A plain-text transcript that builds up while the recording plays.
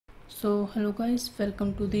So hello guys,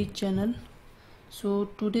 welcome to the channel. So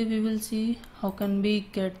today we will see how can we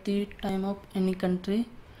get the time of any country.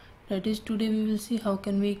 That is, today we will see how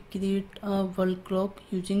can we create a world clock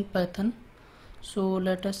using Python. So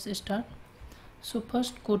let us start. So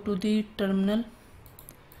first go to the terminal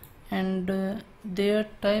and there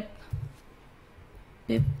type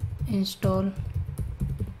pip install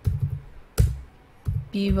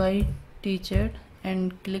pytchat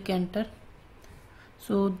and click enter.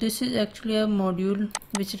 So this is actually a module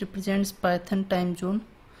which represents Python time zone.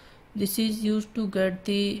 This is used to get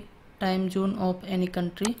the time zone of any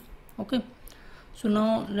country. Okay, so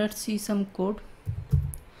now let's see some code.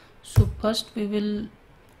 So first we will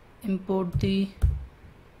import the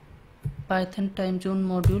Python time zone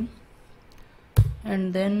module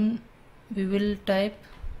and then we will type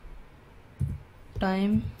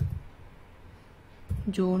time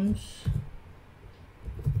zones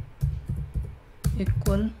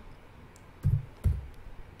equal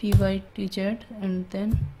pytchat and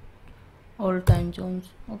then all time zones.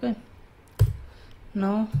 Okay,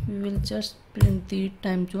 now we will just print the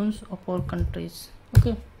time zones of all countries.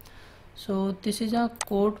 Okay, so this is a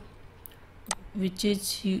code which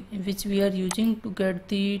we are using to get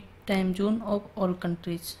the time zone of all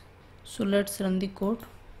countries. So let's run the code.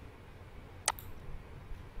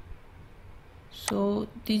 So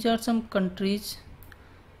these are some countries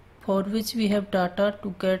for which we have data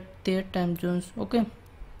to get their time zones. Okay,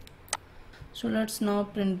 so let's now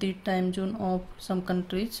print the time zone of some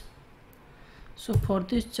countries. So for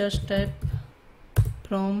this just type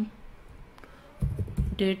from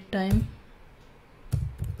datetime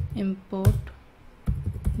import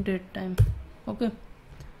datetime. Okay,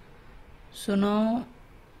 so now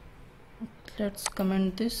let's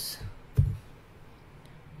comment this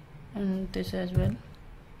and this as well.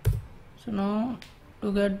 So now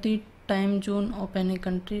to get the time zone of any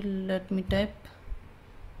country, let me type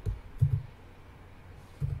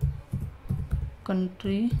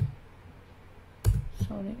country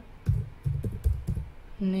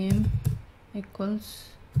name equals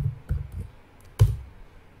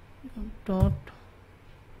dot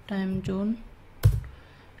time zone,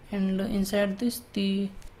 and inside this the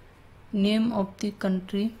name of the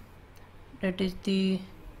country, that is the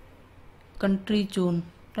country zone,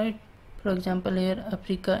 right? For example, here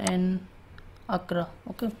Africa and Accra.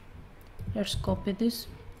 Okay, let's copy this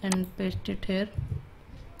and paste it here.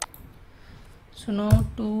 So now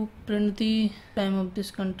to print the time of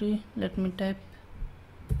this country, let me type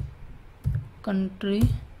country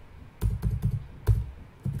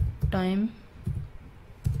time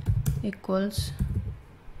equals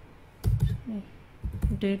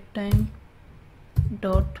date time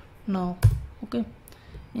dot now. Okay,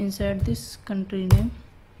 inside this country name,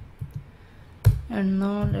 and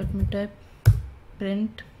now let me type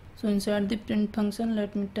print. So inside the print function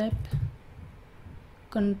let me type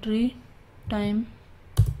country time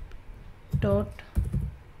dot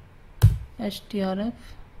strf,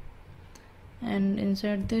 and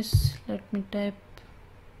inside this let me type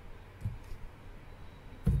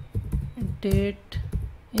date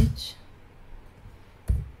h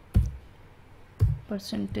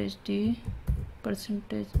percentage d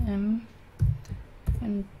percentage m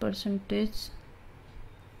and percentage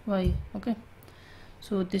y. Okay,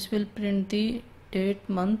 so this will print the date,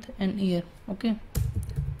 month and year. Okay,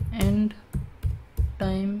 and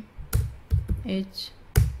time h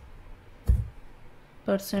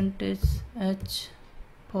percentage h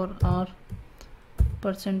for hour,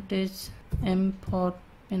 percentage m for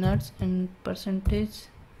minutes and percentage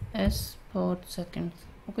s for seconds.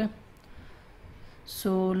 Okay,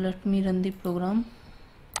 so let me run the program.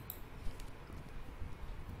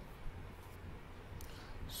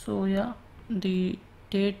 So yeah, the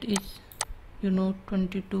date is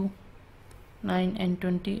 22, 9 and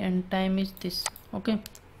 20 and time is this. Okay,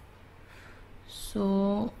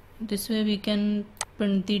 so this way we can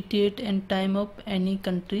print the date and time of any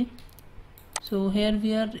country. So here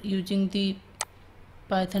we are using the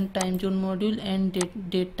Python time zone module and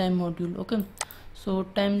date time module. Okay, so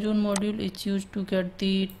time zone module is used to get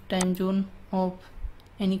the time zone of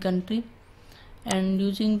any country, and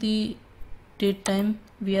using the date time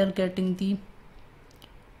we are getting the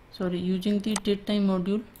using the date time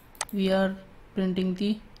module we are printing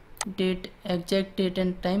the exact date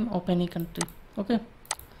and time of any country. Okay,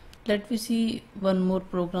 let me see one more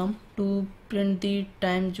program to print the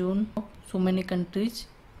time zone of so many countries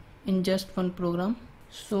in just one program.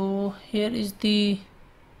 So here is the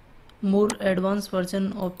more advanced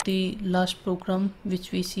version of the last program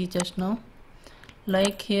which we see just now.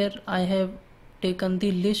 Like here I have taken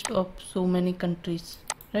the list of so many countries,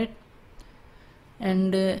 right?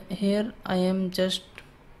 and here I am just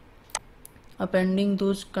appending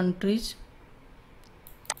those countries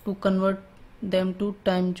to convert them to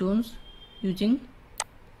time zones using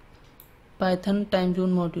Python time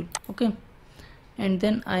zone module. Okay, and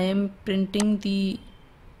then I am printing the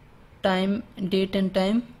time, date and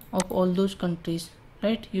time of all those countries,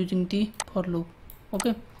 right, using the for loop.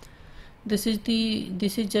 Okay, this is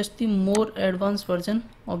just the more advanced version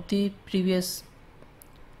of the previous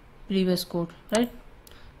code, right?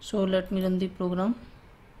 So let me run the program.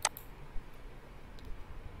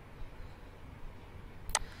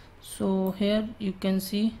 So here you can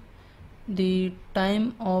see the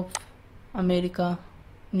time of America,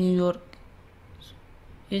 New York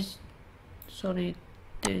is, sorry,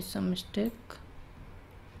 there is some mistake.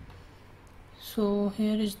 So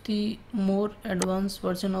here is the more advanced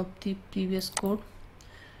version of the previous code.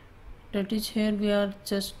 That is, here we are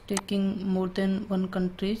just taking more than one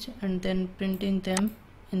countries and then printing them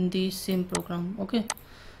in the same program. Okay,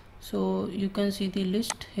 so you can see the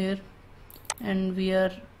list here, and we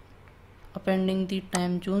are appending the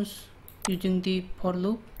time zones using the for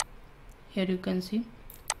loop. Here you can see,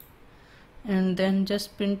 and then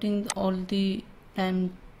just printing all the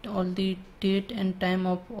time, all the date and time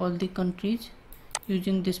of all the countries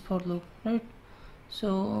using this for loop, right?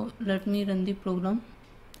 So let me run the program.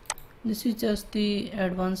 This is just the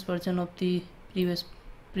advanced version of the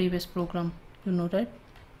previous program, you know, right?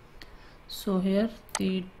 So here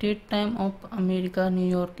the date time of America New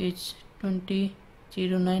York is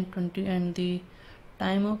 20:09:20 and the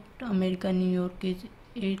time of America New York is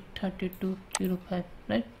 8:32:05,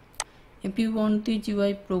 right? If you want the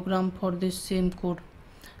GUI program for this same code,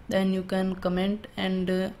 then you can comment, and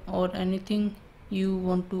or anything you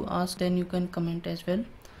want to ask, then you can comment as well.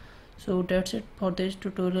 So that's it for this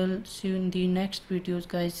tutorial. See you in the next videos,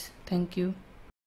 guys. Thank you.